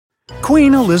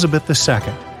Queen Elizabeth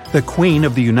II, the Queen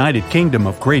of the United Kingdom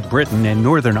of Great Britain and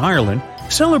Northern Ireland,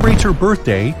 celebrates her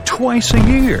birthday twice a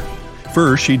year.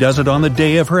 First, she does it on the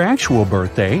day of her actual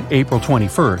birthday, April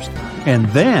 21st, and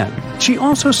then she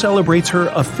also celebrates her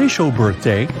official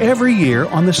birthday every year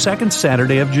on the second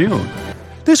Saturday of June.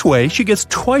 This way, she gets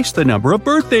twice the number of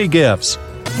birthday gifts.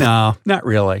 No, not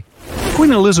really.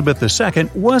 Queen Elizabeth II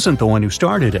wasn't the one who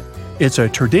started it. It's a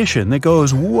tradition that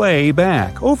goes way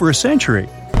back, over a century.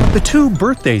 The two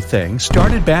birthday things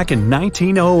started back in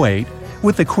 1908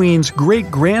 with the Queen's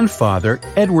great-grandfather,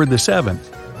 Edward VII.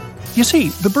 You see,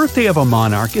 the birthday of a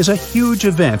monarch is a huge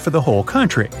event for the whole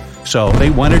country, so they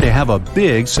wanted to have a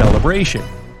big celebration.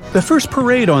 The first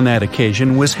parade on that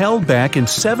occasion was held back in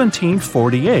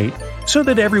 1748 so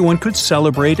that everyone could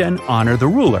celebrate and honor the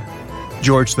ruler.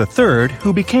 George III,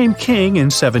 who became king in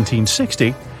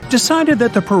 1760, decided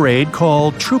that the parade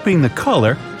called Trooping the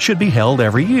Colour should be held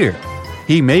every year.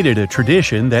 He made it a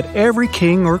tradition that every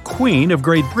king or queen of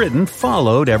Great Britain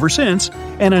followed ever since,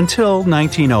 and until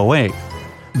 1908.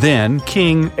 Then,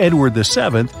 King Edward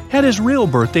VII had his real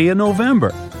birthday in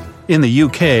November. In the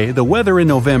UK, the weather in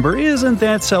November isn't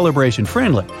that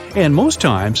celebration-friendly, and most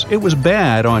times it was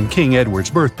bad on King Edward's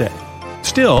birthday.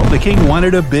 Still, the king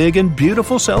wanted a big and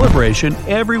beautiful celebration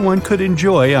everyone could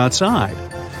enjoy outside.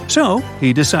 So,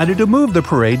 he decided to move the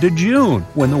parade to June,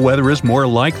 when the weather is more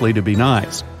likely to be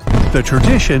nice. The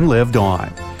tradition lived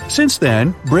on. Since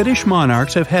then, British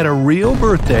monarchs have had a real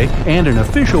birthday and an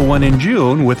official one in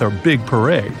June with a big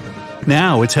parade.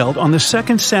 Now it's held on the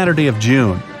second Saturday of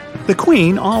June. The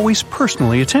Queen always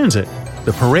personally attends it.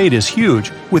 The parade is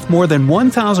huge, with more than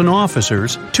 1,000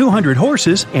 officers, 200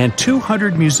 horses, and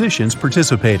 200 musicians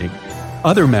participating.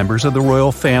 Other members of the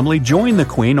royal family join the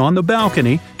Queen on the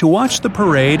balcony to watch the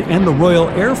parade and the Royal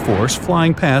Air Force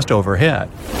flying past overhead.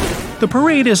 The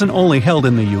parade isn't only held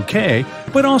in the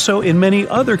UK, but also in many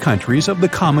other countries of the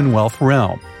Commonwealth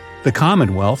realm. The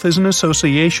Commonwealth is an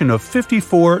association of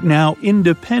 54 now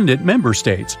independent member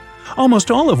states, almost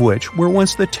all of which were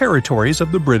once the territories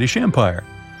of the British Empire.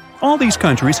 All these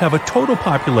countries have a total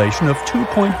population of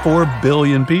 2.4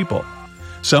 billion people.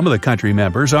 Some of the country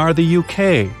members are the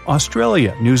UK,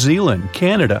 Australia, New Zealand,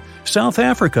 Canada, South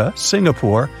Africa,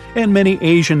 Singapore, and many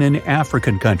Asian and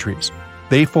African countries.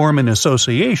 They form an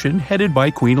association headed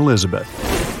by Queen Elizabeth.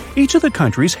 Each of the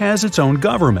countries has its own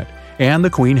government, and the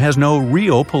Queen has no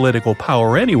real political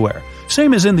power anywhere,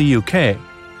 same as in the UK.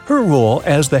 Her role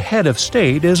as the head of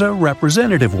state is a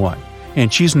representative one,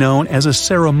 and she's known as a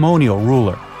ceremonial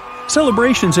ruler.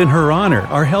 Celebrations in her honor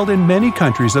are held in many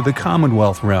countries of the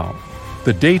Commonwealth realm.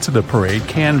 The dates of the parade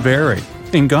can vary.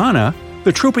 In Ghana,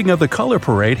 the Trooping of the Colour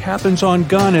Parade happens on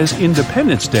Ghana's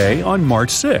Independence Day on March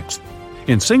 6th.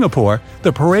 In Singapore,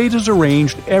 the parade is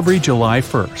arranged every July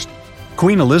 1st.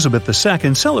 Queen Elizabeth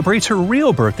II celebrates her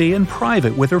real birthday in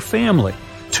private with her family,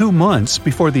 2 months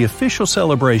before the official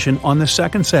celebration on the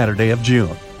second Saturday of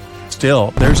June.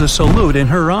 Still, there's a salute in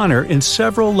her honor in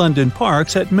several London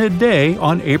parks at midday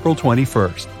on April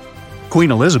 21st.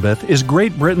 Queen Elizabeth is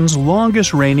Great Britain's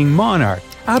longest reigning monarch,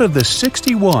 out of the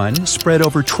 61 spread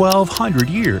over 1,200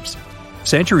 years.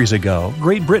 Centuries ago,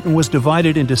 Great Britain was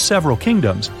divided into several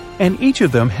kingdoms, and each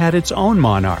of them had its own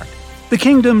monarch. The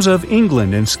kingdoms of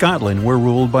England and Scotland were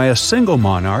ruled by a single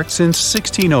monarch since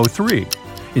 1603.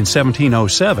 In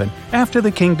 1707, after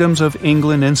the kingdoms of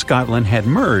England and Scotland had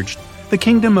merged, the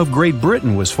Kingdom of Great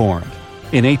Britain was formed.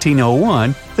 In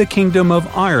 1801, the Kingdom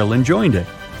of Ireland joined it.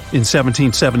 In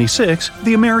 1776,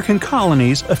 the American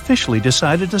colonies officially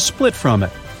decided to split from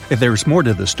it. There's more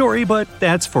to the story, but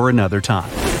that's for another time.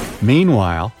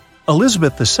 Meanwhile,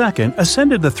 Elizabeth II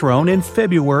ascended the throne in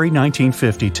February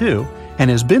 1952 and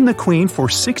has been the queen for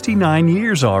 69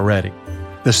 years already.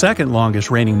 The second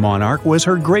longest reigning monarch was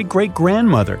her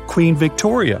great-great-grandmother, Queen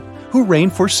Victoria, who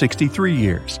reigned for 63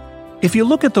 years. If you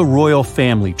look at the royal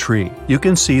family tree, you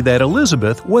can see that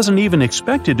Elizabeth wasn't even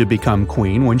expected to become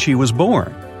queen when she was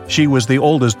born. She was the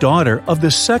oldest daughter of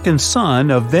the second son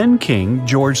of then-King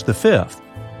George V.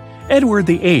 Edward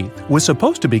VIII was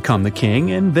supposed to become the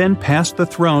king and then passed the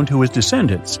throne to his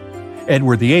descendants.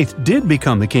 Edward VIII did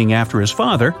become the king after his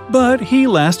father, but he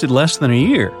lasted less than a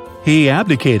year. He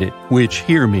abdicated, which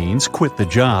here means quit the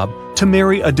job, to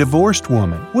marry a divorced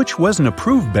woman, which wasn't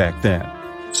approved back then.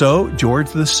 So George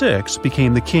VI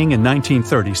became the king in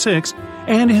 1936,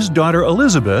 and his daughter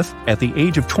Elizabeth, at the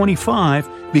age of 25,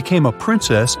 became a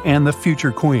princess and the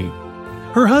future queen.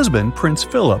 Her husband, Prince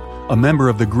Philip, a member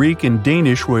of the Greek and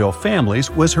Danish royal families,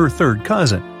 was her third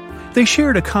cousin. They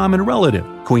shared a common relative,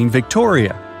 Queen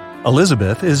Victoria.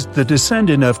 Elizabeth is the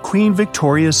descendant of Queen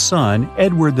Victoria's son,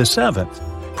 Edward VII.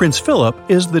 Prince Philip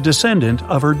is the descendant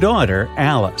of her daughter,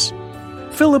 Alice.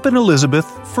 Philip and Elizabeth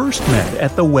first met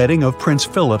at the wedding of Prince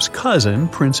Philip's cousin,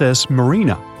 Princess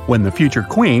Marina, when the future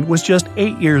queen was just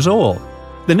 8 years old.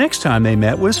 The next time they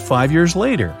met was 5 years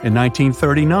later, in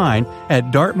 1939,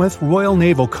 at Dartmouth Royal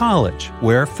Naval College,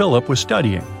 where Philip was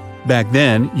studying. Back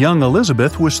then, young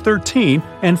Elizabeth was 13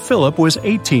 and Philip was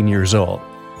 18 years old.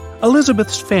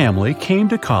 Elizabeth's family came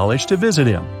to college to visit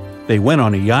him. They went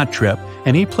on a yacht trip,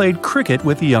 and he played cricket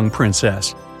with the young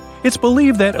princess. It's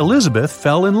believed that Elizabeth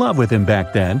fell in love with him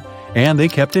back then, and they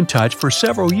kept in touch for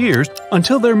several years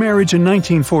until their marriage in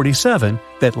 1947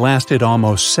 that lasted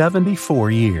almost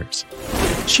 74 years.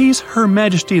 She's Her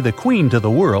Majesty the Queen to the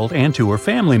world and to her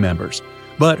family members,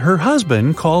 but her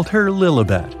husband called her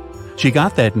Lilibet. She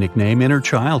got that nickname in her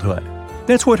childhood.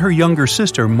 That's what her younger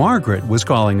sister Margaret was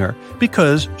calling her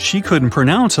because she couldn't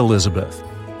pronounce Elizabeth.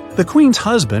 The Queen's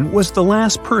husband was the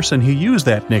last person who used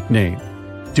that nickname.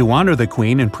 To honor the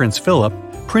Queen and Prince Philip,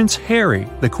 Prince Harry,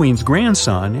 the Queen's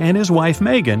grandson, and his wife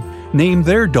Meghan named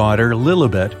their daughter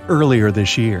Lilibet earlier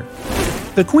this year.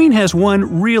 The Queen has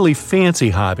one really fancy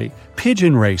hobby,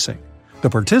 pigeon racing. The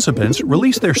participants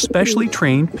release their specially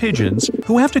trained pigeons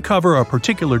who have to cover a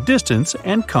particular distance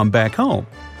and come back home.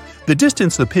 The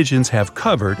distance the pigeons have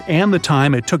covered and the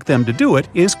time it took them to do it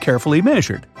is carefully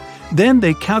measured. Then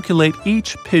they calculate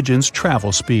each pigeon's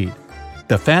travel speed.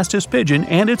 The fastest pigeon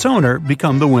and its owner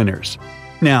become the winners.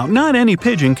 Now, not any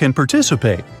pigeon can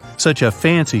participate. Such a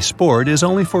fancy sport is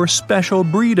only for a special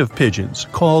breed of pigeons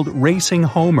called Racing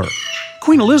Homer.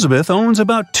 Queen Elizabeth owns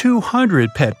about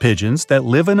 200 pet pigeons that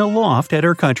live in a loft at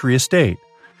her country estate.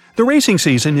 The racing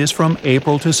season is from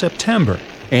April to September,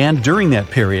 and during that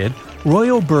period,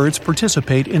 royal birds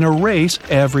participate in a race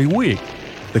every week.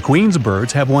 The Queen's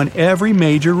birds have won every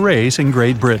major race in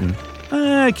Great Britain.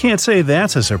 I can't say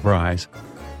that's a surprise.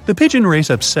 The pigeon race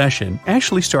obsession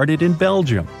actually started in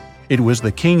Belgium. It was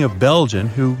the King of Belgium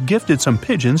who gifted some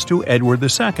pigeons to Edward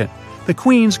II, the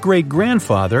Queen's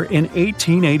great-grandfather, in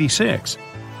 1886.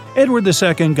 Edward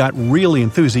II got really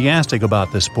enthusiastic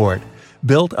about the sport,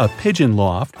 built a pigeon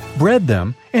loft, bred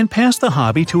them, and passed the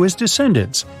hobby to his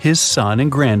descendants, his son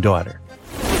and granddaughter.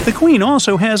 The Queen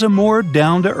also has a more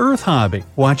down-to-earth hobby,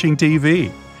 watching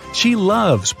TV. She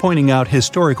loves pointing out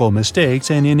historical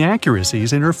mistakes and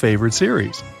inaccuracies in her favorite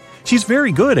series. She's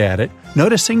very good at it,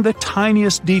 noticing the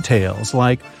tiniest details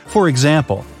like, for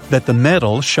example, that the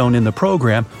medals shown in the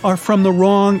program are from the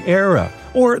wrong era,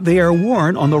 or they are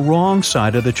worn on the wrong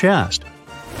side of the chest.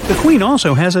 The Queen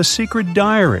also has a secret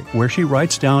diary where she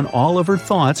writes down all of her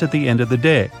thoughts at the end of the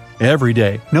day, every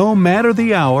day, no matter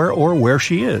the hour or where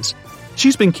she is.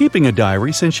 She's been keeping a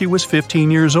diary since she was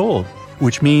 15 years old,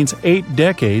 which means 8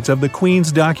 decades of the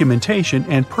Queen's documentation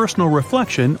and personal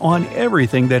reflection on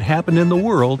everything that happened in the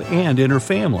world and in her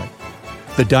family.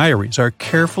 The diaries are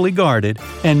carefully guarded,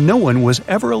 and no one was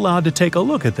ever allowed to take a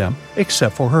look at them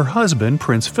except for her husband,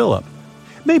 Prince Philip.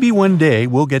 Maybe one day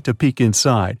we'll get to peek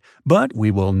inside, but we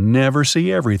will never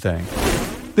see everything.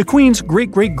 The Queen's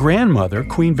great-great-grandmother,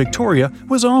 Queen Victoria,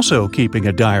 was also keeping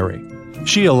a diary.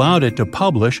 She allowed it to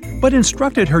publish, but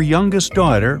instructed her youngest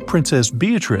daughter, Princess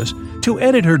Beatrice, to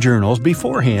edit her journals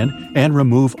beforehand and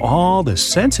remove all the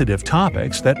sensitive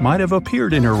topics that might have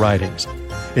appeared in her writings.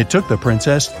 It took the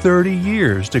princess 30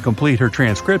 years to complete her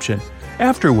transcription,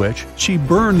 after which she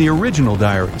burned the original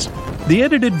diaries. The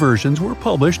edited versions were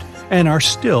published and are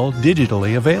still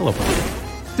digitally available.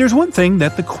 There's one thing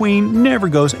that the Queen never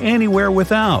goes anywhere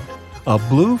without: a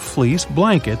blue fleece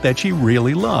blanket that she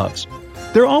really loves.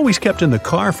 They're always kept in the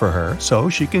car for her so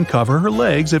she can cover her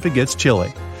legs if it gets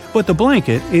chilly, but the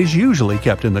blanket is usually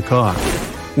kept in the car.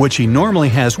 What she normally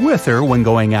has with her when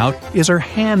going out is her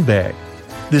handbag.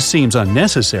 This seems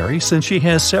unnecessary since she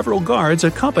has several guards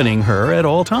accompanying her at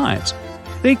all times.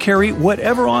 They carry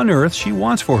whatever on earth she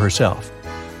wants for herself.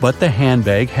 But the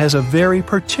handbag has a very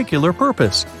particular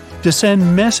purpose: to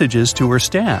send messages to her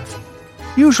staff.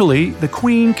 Usually, the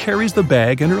Queen carries the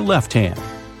bag in her left hand.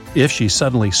 If she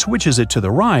suddenly switches it to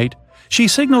the right, she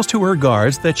signals to her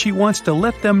guards that she wants to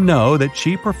let them know that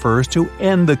she prefers to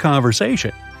end the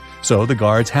conversation. So the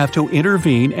guards have to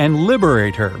intervene and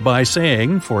liberate her by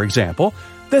saying, for example,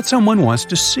 that someone wants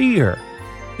to see her.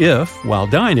 If, while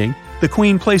dining, the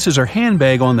Queen places her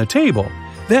handbag on the table,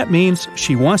 that means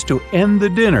she wants to end the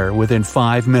dinner within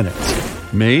 5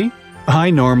 minutes. Me? I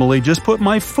normally just put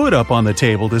my foot up on the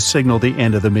table to signal the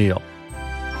end of the meal.